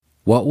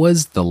What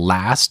was the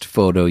last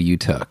photo you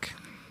took?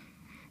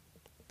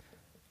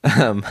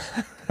 The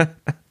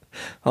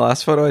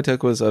last photo I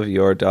took was of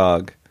your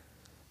dog,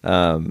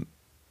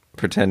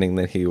 pretending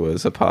that he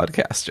was a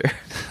podcaster.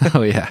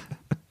 Oh, yeah.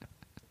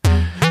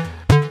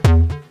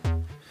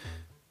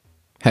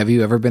 Have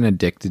you ever been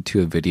addicted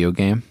to a video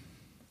game?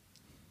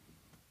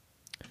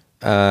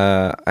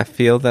 I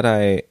feel that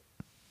I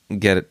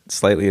get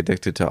slightly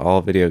addicted to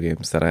all video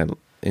games that I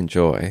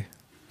enjoy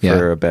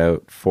for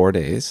about 4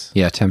 days.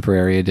 Yeah,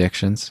 temporary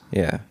addictions.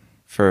 Yeah,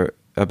 for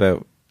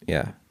about,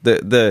 yeah.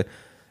 The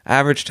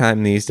average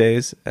time these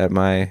days at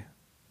my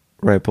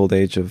ripe old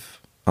age of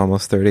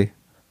almost 30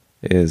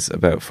 is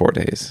about 4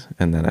 days,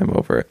 and then I'm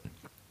over it.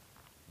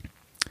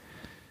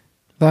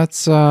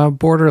 That's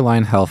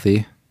borderline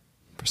healthy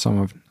for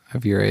some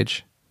of your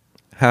age.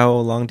 How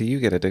long do you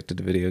get addicted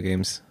to video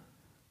games?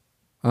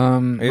 Are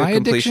you My a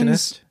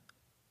completionist?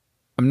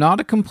 I'm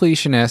not a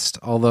completionist,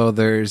 although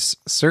there's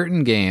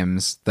certain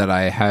games that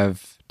I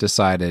have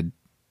decided.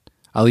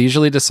 I'll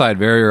usually decide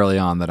very early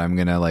on that I'm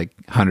going to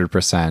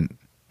 100%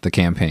 the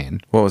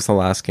campaign. What was the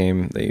last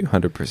game that you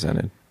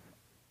 100%ed?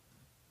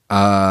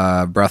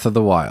 Breath of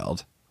the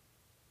Wild.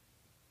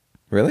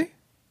 Really?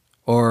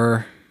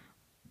 Or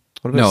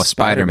What no,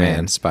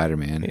 Spider-Man.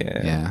 Spider-Man.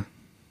 Yeah.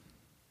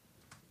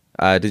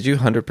 Did you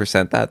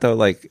 100% that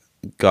though?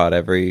 Got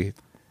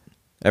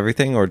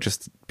everything, or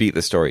just beat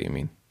the story, you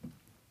mean?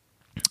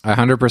 I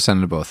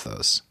 100%ed both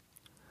those.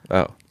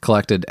 Oh.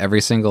 Collected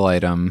every single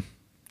item,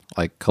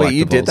 collectibles. Wait,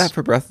 you did that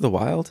for Breath of the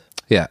Wild?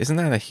 Yeah. Isn't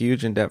that a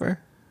huge endeavor?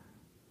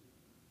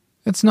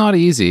 It's not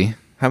easy.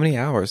 How many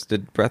hours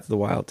did Breath of the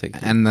Wild take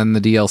you? And then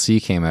the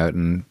DLC came out,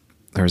 and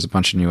there was a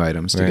bunch of new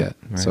items to get.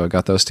 Right. So I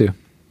got those too.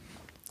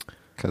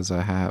 Because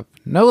I have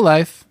no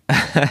life.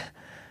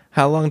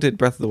 How long did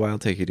Breath of the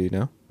Wild take you, do you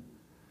know?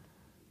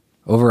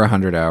 Over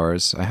 100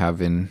 hours I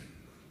have in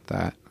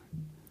that.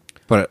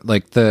 But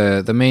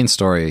the main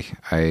story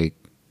I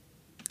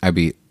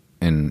beat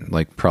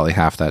in probably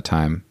half that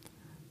time.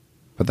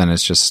 But then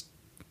it's just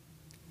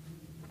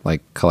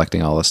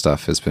collecting all the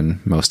stuff has been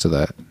most of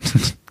that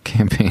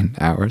campaign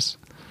hours.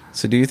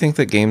 So do you think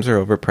that games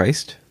are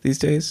overpriced these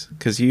days?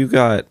 Because you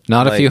got...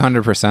 Not if you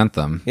 100%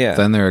 them. Yeah.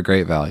 Then they're a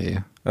great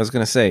value. I was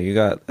going to say,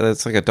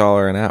 that's like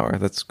 $1 an hour.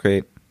 That's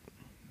great.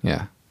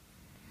 Yeah.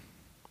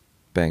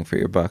 Bang for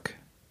your buck.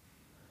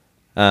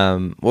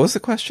 What was the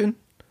question?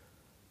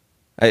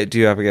 Do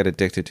you ever get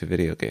addicted to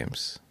video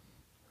games?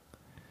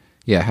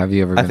 Yeah, have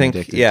you ever been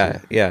addicted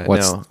to? Yeah.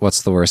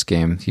 What's the worst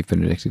game you've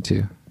been addicted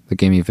to? The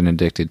game you've been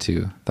addicted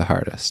to the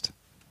hardest?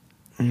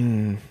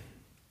 I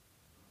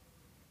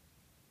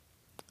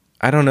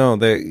don't know.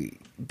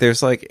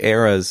 There's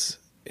eras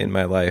in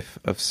my life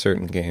of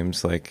certain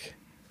games.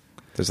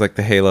 There's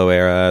the Halo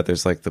era.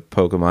 There's the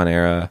Pokemon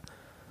era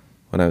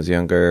when I was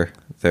younger.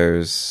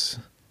 There's...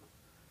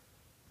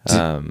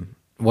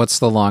 What's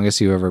the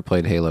longest you ever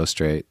played Halo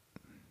straight?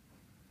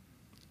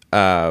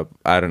 I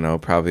don't know,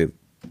 probably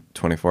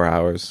 24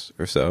 hours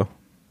or so.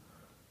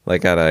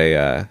 At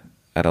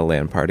a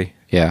LAN party.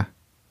 Yeah.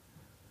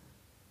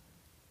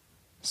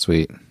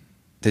 Sweet.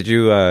 Did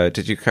you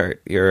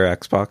cart your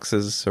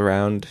Xboxes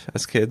around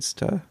as kids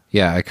to...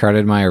 Yeah, I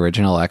carted my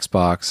original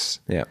Xbox.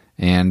 Yeah.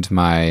 And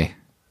my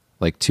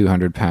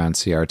 200-pound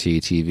CRT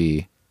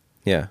TV.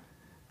 Yeah.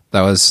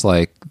 That was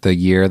the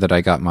year that I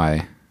got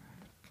my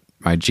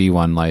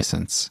G1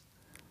 license.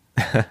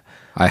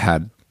 I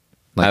had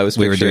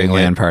we were doing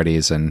LAN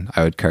parties and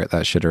I would cart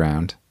that shit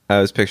around. I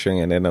was picturing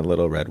it in a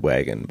little red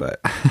wagon, but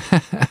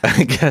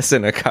I guess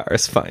in a car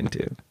is fine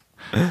too.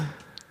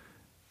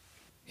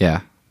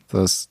 Yeah,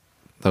 those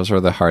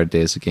were the hard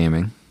days of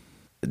gaming.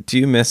 Do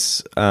you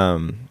miss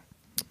LAN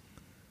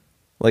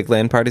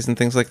parties and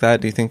things like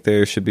that? Do you think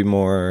there should be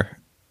more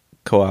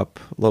co-op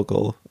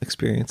local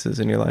experiences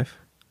in your life?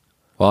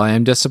 Well, I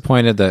am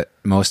disappointed that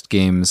most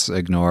games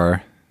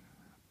ignore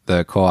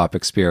the co-op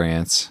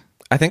experience.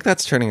 I think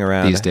that's turning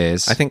around these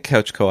days. I think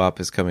couch co-op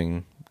is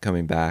coming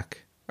back.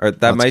 Or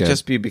that might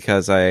just be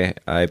because I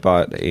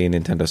bought a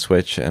Nintendo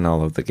Switch and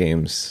all of the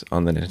games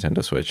on the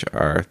Nintendo Switch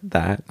are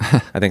that.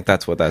 I think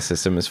that's what that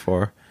system is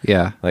for.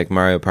 Yeah.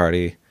 Mario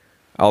Party,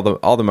 all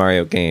the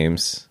Mario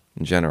games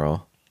in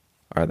general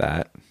are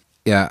that.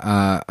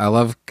 Yeah, I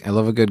love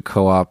a good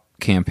co-op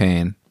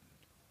campaign.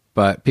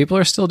 But people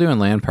are still doing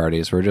LAN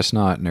parties. We're just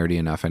not nerdy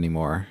enough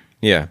anymore.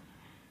 Yeah.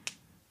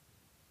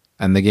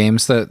 And the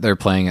games that they're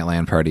playing at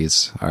LAN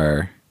parties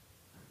are,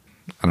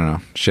 I don't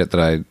know, shit that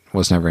I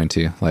was never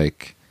into,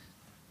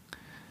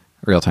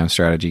 real-time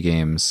strategy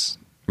games.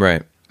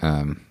 Right.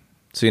 So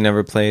you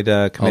never played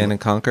Command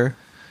and Conquer?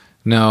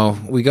 No,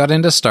 we got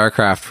into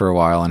StarCraft for a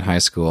while in high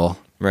school.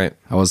 Right.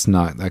 I was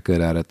not that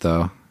good at it,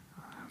 though.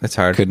 It's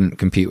hard. Couldn't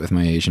compete with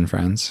my Asian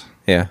friends.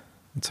 Yeah,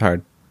 it's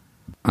hard.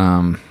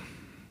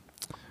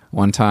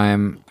 One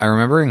time, I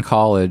remember in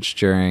college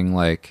during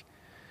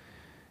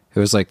it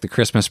was the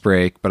Christmas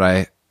break, but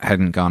I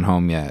hadn't gone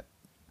home yet.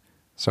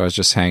 So I was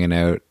just hanging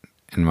out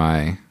in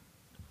my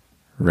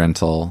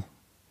rental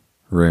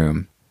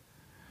room.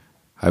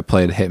 I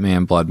played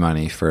Hitman Blood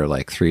Money for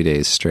 3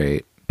 days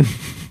straight.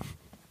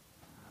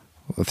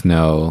 with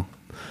no,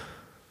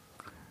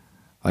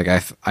 like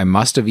I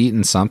must have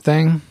eaten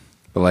something,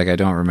 but like I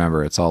don't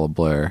remember. It's all a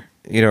blur.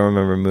 You don't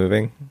remember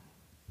moving?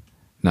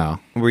 No.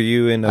 Were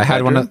you in a I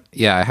had bedroom?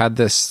 I had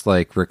this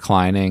like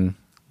reclining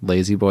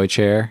lazy boy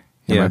chair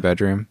in Yeah. my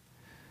bedroom.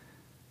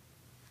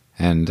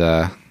 And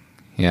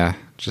yeah,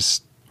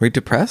 just, Were you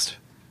depressed?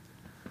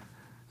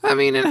 I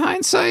mean, in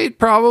hindsight,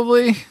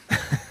 probably.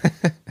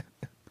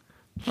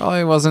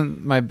 Probably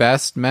wasn't my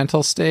best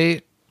mental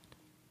state.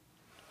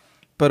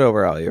 But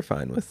overall, you're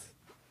fine with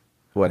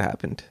what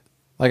happened.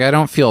 Like, I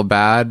don't feel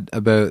bad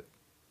about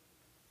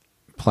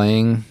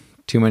playing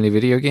too many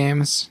video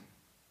games.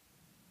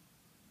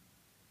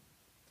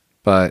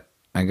 But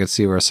I could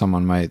see where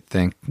someone might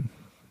think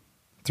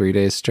 3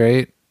 days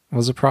straight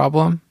was a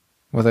problem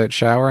without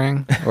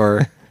showering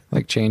or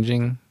like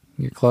changing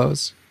your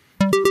clothes.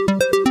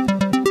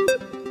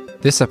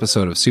 This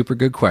episode of Super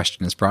Good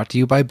Question is brought to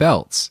you by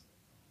Belts,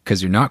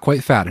 because you're not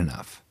quite fat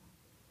enough.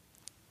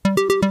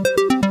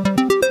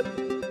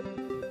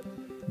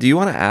 Do you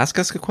want to ask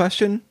us a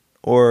question?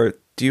 Or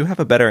do you have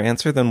a better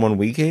answer than one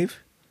we gave?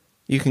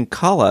 You can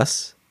call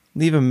us,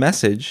 leave a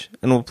message,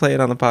 and we'll play it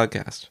on the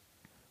podcast.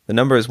 The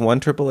number is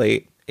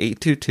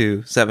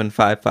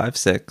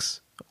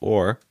 1-888-822-7556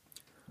 or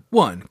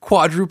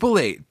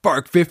 1-888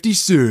 bark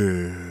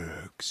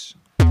 56.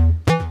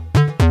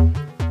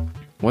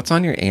 what's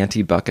on your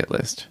anti-bucket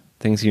list?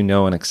 Things you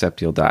know and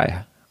accept you'll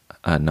die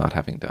not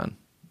having done.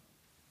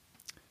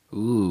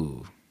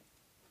 Ooh.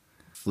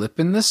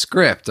 Flipping the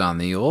script on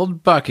the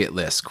old bucket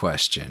list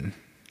question.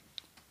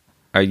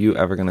 Are you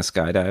ever going to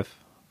skydive?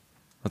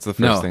 What's the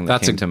first thing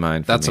that came to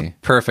mind for that's me? a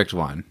perfect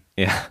one.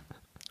 Yeah.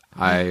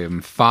 I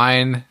am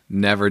fine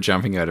never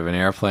jumping out of an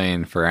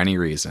airplane for any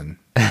reason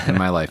in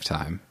my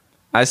lifetime.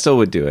 I still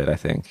would do it, I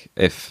think,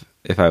 if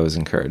I was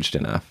encouraged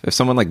enough. If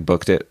someone like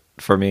booked it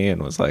for me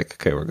and was like,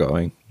 okay, we're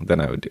going,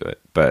 then I would do it.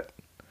 But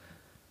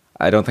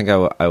I don't think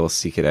I will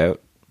seek it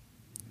out.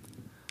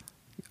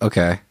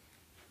 Okay.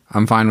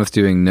 I'm fine with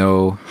doing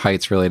no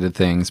heights related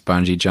things,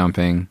 bungee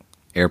jumping,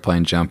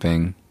 airplane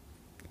jumping,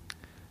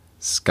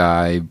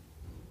 sky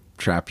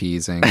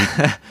trapezing.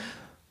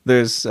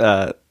 There's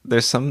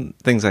some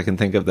things I can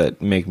think of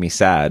that make me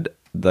sad,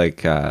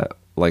 like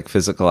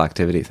physical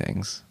activity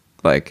things.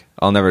 Like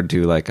I'll never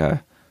do like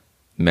a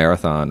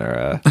marathon or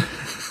a,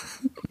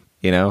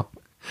 you know.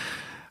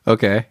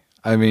 Okay.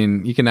 I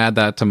mean, you can add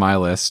that to my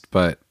list,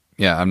 but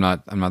yeah, I'm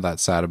not that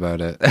sad about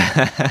it.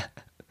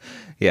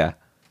 Yeah.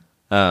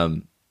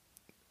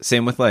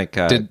 Same with like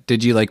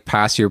Did you like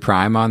pass your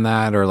prime on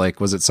that, or like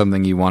was it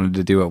something you wanted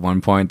to do at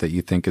one point that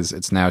you think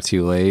it's now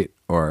too late,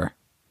 or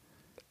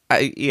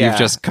you've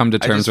just come to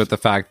terms with the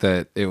fact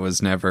that it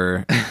was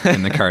never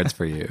in the cards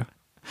for you?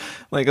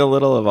 Like a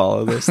little of all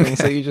of those things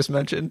that you just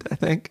mentioned, I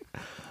think.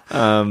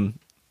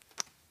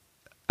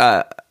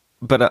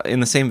 But in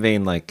the same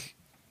vein, like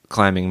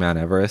climbing Mount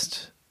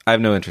Everest, I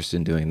have no interest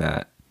in doing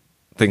that.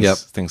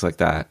 Things like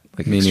that,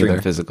 like Me extreme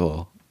neither.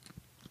 physical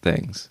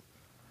things.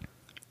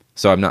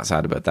 So I'm not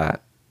sad about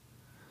that.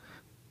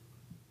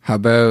 How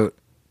about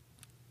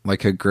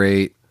like a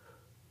great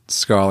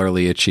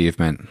scholarly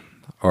achievement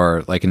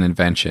or like an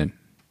invention?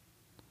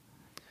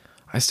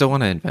 I still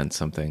want to invent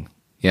something.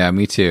 Yeah,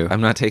 me too.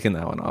 I'm not taking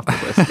that one off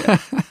the list yet.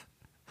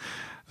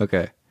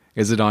 Okay.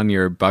 Is it on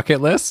your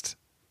bucket list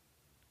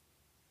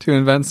to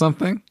invent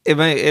something?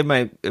 It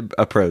might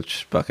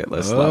approach bucket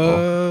list level.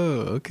 Oh,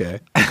 okay.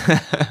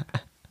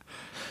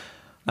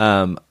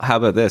 How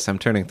about this? I'm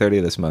turning 30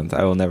 this month.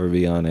 I will never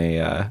be on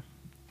a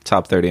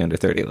top 30 under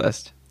 30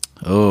 list.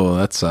 Oh,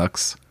 that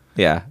sucks.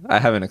 Yeah, I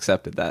haven't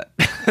accepted that.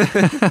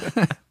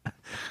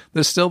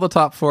 There's still the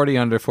top 40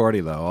 under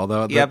 40 though.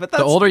 Although Yeah, but the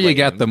that's older you lame.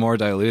 get, the more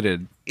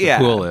diluted the Yeah.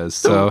 pool is.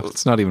 So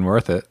it's not even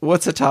worth it.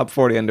 What's a top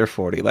 40 under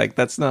 40? Like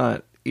that's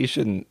not. You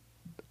shouldn't.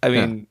 I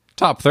mean, Yeah.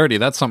 Top 30,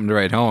 that's something to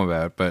write home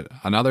about. But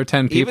another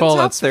 10 people, even top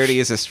that's 30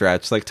 is a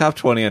stretch. Like top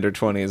 20 under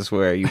 20 is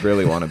where you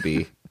really want to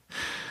be.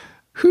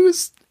 who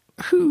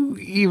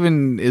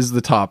even is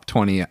the top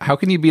 20? How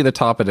can you be the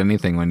top at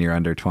anything when you're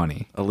under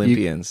 20?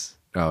 Olympians.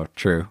 Oh,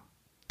 true.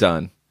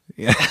 Done.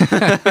 Yeah.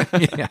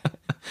 Yeah.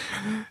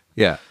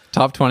 Yeah.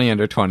 Top 20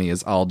 under 20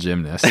 is all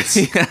gymnasts.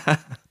 Yeah.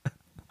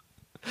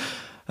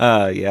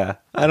 I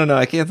don't know.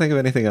 I can't think of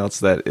anything else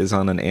that is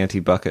on an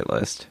anti-bucket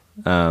list.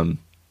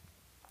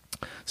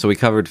 So we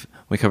covered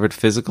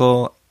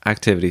physical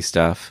activity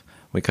stuff.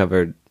 We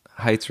covered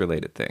heights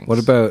related things. What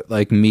about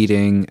like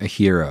meeting a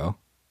hero?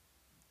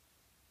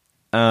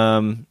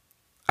 I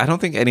don't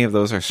think any of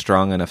those are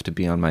strong enough to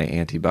be on my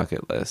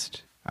anti-bucket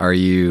list. Are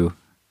you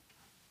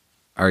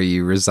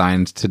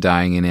resigned to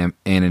dying in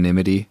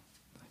anonymity?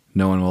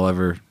 No one will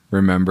ever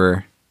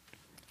remember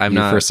I'm you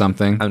not for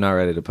something. I'm not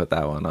ready to put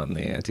that one on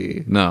the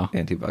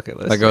anti-bucket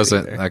list. That goes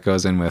either. that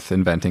goes in with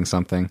inventing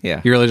something.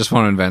 Yeah. You really just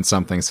want to invent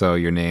something so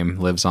your name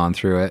lives on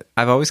through it.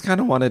 I've always kind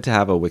of wanted to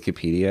have a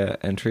Wikipedia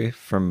entry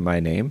from my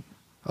name.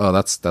 Oh,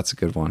 that's a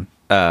good one.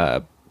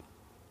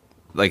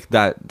 Like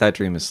that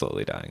dream is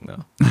slowly dying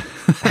though.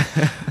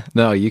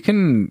 No, you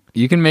can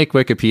make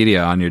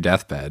Wikipedia on your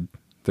deathbed.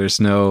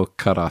 There's no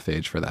cutoff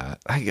age for that.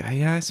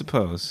 Yeah, I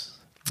suppose.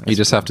 You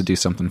just have to do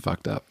something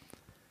fucked up.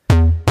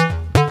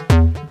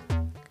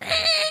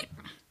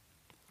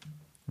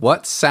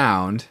 What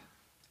sound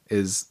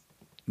is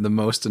the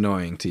most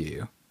annoying to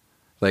you?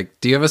 Like,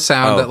 do you have a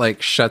sound that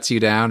like shuts you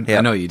down? Yeah.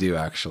 I know you do,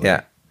 actually.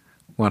 Yeah.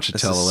 Why don't you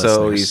This tell the is listeners?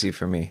 so easy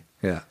for me.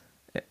 Yeah.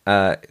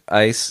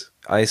 Ice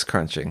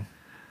crunching.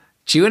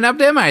 Chewing up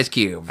them ice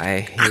cubes. I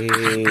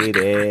hate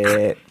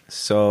it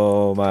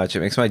so much.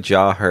 It makes my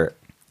jaw hurt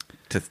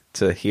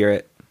to hear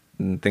it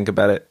and think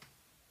about it.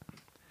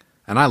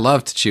 And I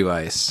love to chew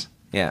ice.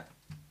 Yeah.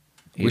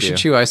 We should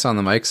chew ice on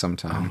the mic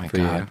sometime. Oh my for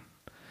God.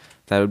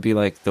 That would be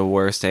like the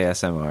worst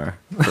ASMR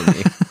for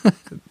me.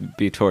 It'd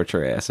be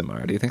torture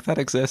ASMR. Do you think that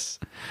exists?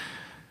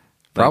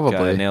 Probably.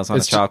 Like, nails on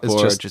It's a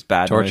chalkboard, just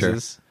bad torture.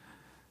 noises?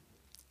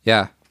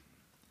 Yeah.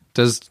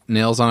 Does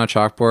nails on a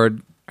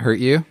chalkboard hurt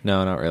you?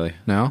 No, not really.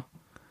 No?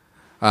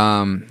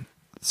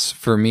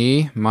 For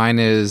me, mine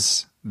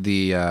is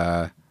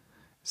the...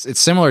 it's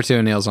similar to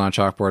a nails on a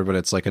chalkboard, but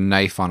it's like a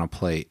knife on a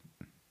plate.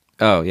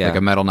 Oh, yeah. Like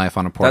a metal knife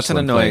on a porcelain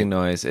That's an annoying plate.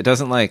 noise. It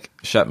doesn't like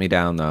shut me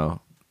down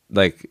though.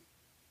 Like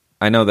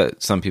I know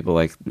that some people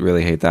like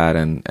really hate that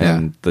and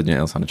the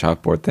nails on a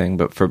chalkboard thing,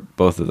 but for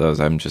both of those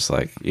I'm just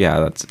like,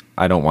 yeah,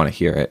 I don't want to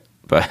hear it,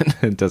 but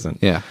it doesn't.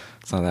 Yeah.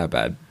 It's not that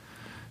bad.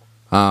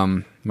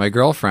 My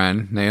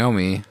girlfriend,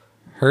 Naomi,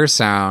 her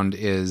sound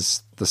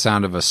is the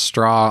sound of a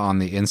straw on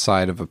the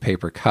inside of a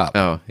paper cup.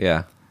 Oh,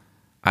 yeah.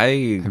 I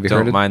you heard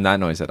don't it? mind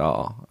that noise at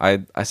all.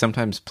 I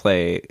sometimes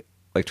try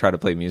to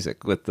play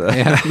music with the,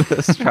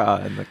 the straw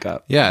in the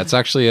cup. Yeah, it's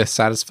actually a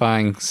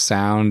satisfying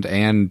sound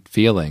and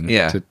feeling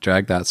to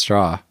drag that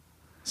straw.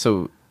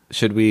 So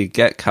should we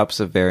get cups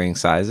of varying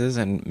sizes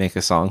and make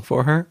a song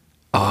for her?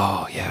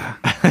 Oh, yeah.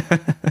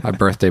 My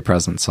birthday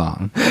present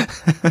song.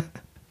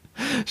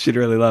 She'd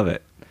really love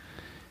it.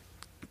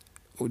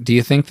 Do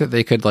you think that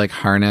they could like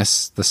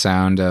harness the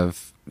sound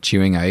of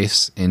chewing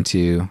ice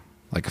into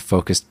like a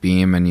focused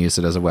beam and use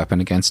it as a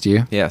weapon against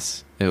you?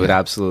 Yes, it would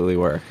absolutely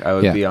work. I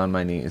would be on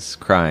my knees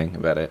crying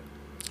about it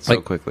so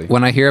like, quickly.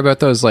 When I hear about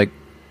those, like,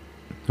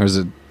 there's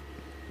a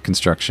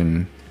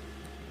construction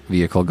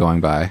vehicle going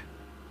by.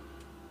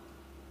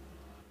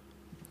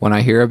 When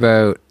I hear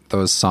about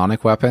those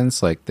sonic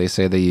weapons, like they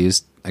say they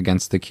used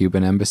against the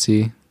Cuban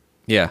embassy,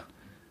 yeah.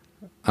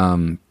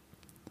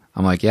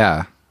 I'm like,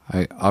 yeah,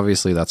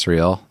 obviously that's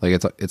real.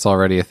 Like it's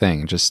already a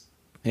thing. It just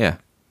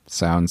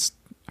sounds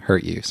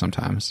hurt you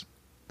sometimes.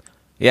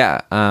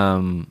 Yeah.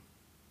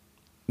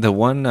 The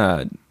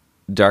one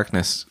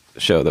darkness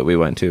show that we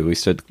went to, we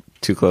stood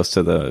too close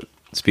to the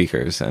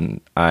speakers,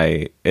 and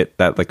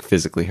that like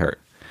physically hurt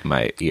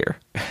my ear.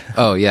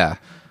 Oh yeah,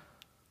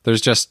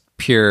 there's just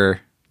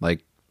pure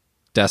like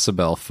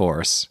decibel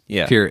force,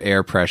 pure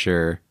air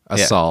pressure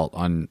assault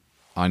on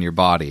your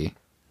body,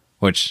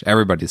 which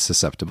everybody's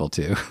susceptible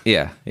to.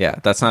 Yeah.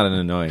 That's not an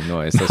annoying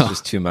noise. That's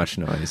just too much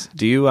noise.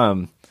 Do you?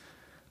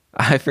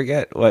 I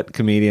forget what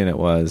comedian it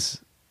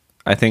was.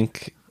 I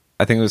think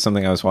it was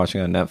something I was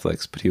watching on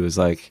Netflix, but he was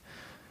like,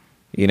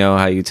 you know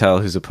how you tell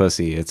who's a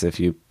pussy? It's if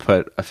you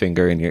put a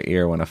finger in your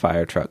ear when a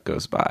fire truck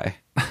goes by.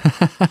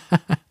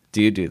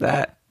 Do you do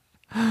that?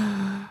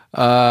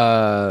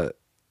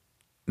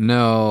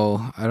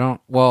 No, I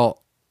don't.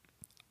 Well,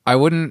 I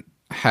wouldn't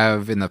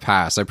have in the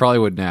past. I probably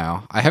would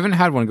now. I haven't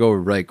had one go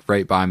like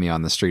right by me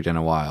on the street in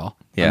a while.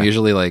 Yeah. I'm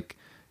usually like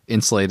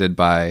insulated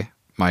by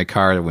my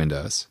car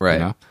windows. Right. You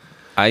know?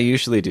 I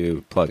usually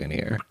do plug an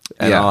ear,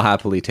 and I'll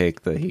happily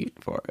take the heat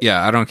for it.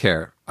 Yeah, I don't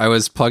care. I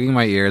was plugging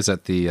my ears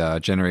at the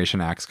Generation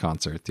Axe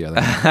concert the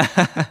other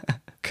night.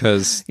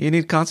 Because you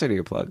need concert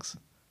earplugs.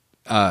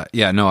 I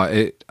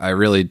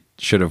really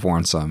should have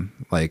worn some.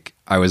 Like,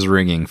 I was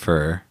ringing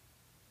for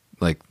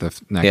like the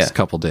next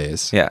couple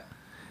days. Yeah.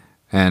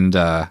 And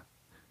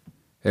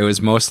it was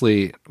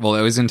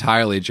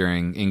entirely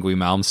during Yngwie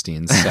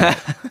Malmsteen's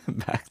set.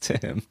 Back to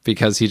him.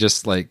 Because he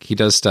just he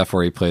does stuff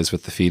where he plays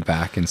with the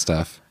feedback and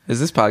stuff. Is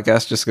this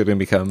podcast just going to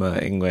become a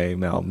Yngwie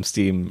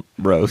Malmsteen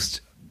roast?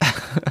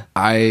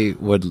 I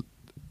would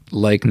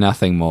like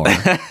nothing more.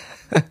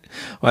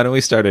 Why don't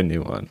we start a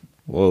new one?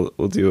 We'll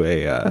do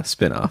a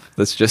spin-off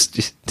that's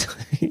just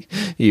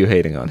you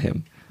hating on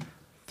him.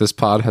 This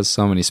pod has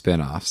so many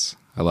spin-offs.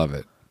 I love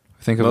it.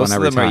 I think of Most one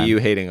every of them time. are you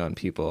hating on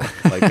people.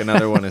 Like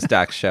another one is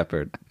Dax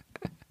Shepard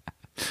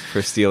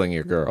for stealing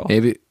your girl.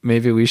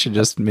 Maybe we should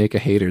just make a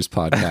haters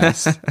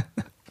podcast.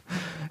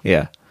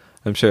 Yeah,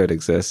 I'm sure it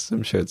exists.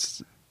 I'm sure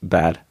it's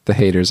bad. The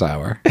Haters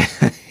Hour.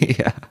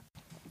 Yeah.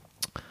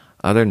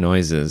 Other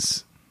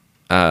noises.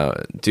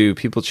 Do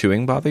people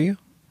chewing bother you?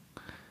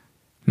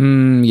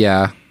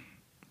 Yeah.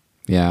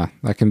 Yeah,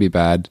 that can be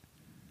bad.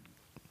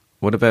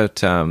 What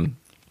about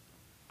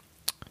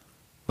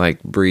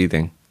like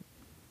breathing?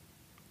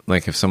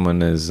 Like if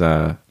someone is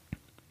mouth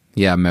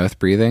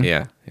breathing.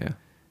 Yeah.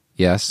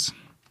 Yes.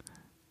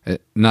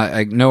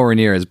 Not nowhere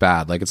near as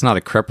bad. Like it's not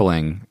a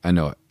crippling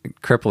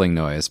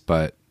noise,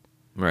 but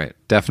right.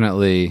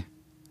 Definitely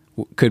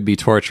could be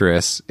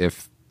torturous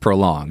if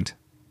prolonged.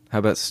 How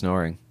about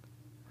snoring?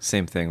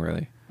 Same thing,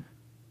 really.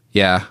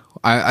 Yeah.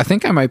 I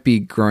think I might be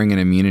growing an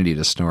immunity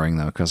to snoring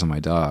though because of my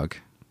dog.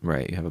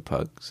 Right, you have a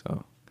pug,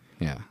 so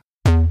Yeah.